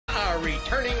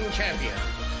returning champion,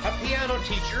 a piano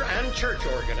teacher and church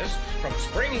organist from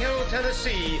Spring Hill,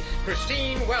 Tennessee,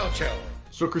 Christine Whelchel.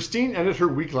 So Christine ended her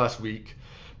week last week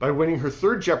by winning her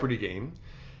third Jeopardy game,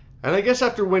 and I guess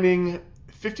after winning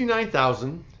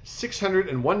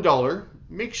 $59,601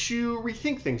 makes you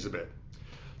rethink things a bit.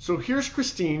 So here's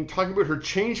Christine talking about her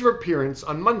change of appearance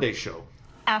on Monday's show.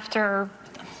 After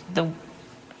the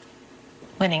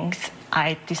winnings,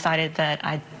 I decided that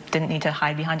I didn't need to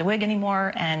hide behind a wig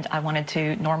anymore, and I wanted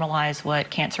to normalize what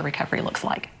cancer recovery looks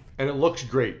like. And it looks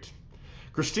great.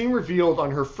 Christine revealed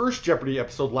on her first Jeopardy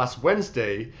episode last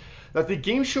Wednesday that the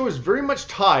game show is very much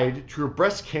tied to her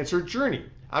breast cancer journey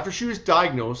after she was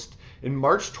diagnosed in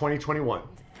March 2021.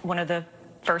 One of the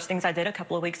first things I did a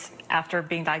couple of weeks after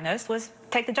being diagnosed was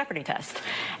take the Jeopardy test.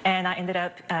 And I ended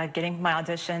up getting my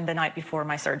audition the night before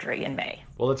my surgery in May.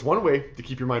 Well, it's one way to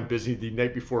keep your mind busy the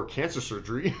night before cancer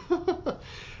surgery.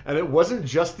 And it wasn't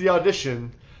just the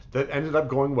audition that ended up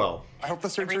going well. I hope the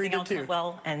surgery did too. Went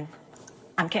well, and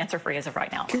I'm cancer-free as of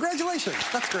right now. Congratulations,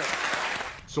 that's great.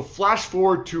 So flash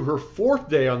forward to her fourth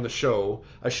day on the show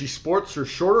as she sports her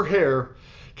shorter hair.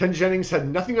 Ken Jennings had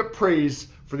nothing but praise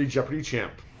for the Jeopardy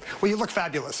champ. Well, you look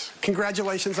fabulous.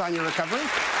 Congratulations on your recovery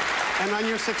and on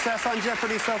your success on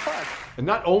Jeopardy so far. And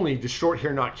not only does short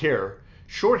hair not care,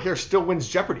 short hair still wins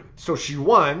Jeopardy. So she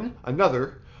won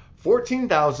another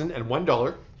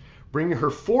 $14,001, bringing her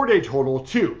 4-day total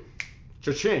to,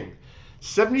 cha-ching,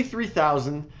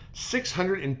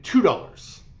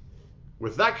 $73,602.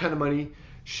 With that kind of money,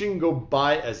 she can go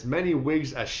buy as many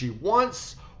wigs as she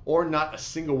wants, or not a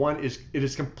single one. It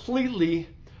is completely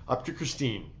up to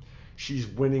Christine. She's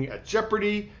winning at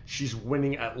Jeopardy. She's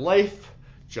winning at life.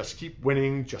 Just keep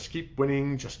winning, just keep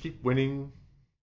winning, just keep winning.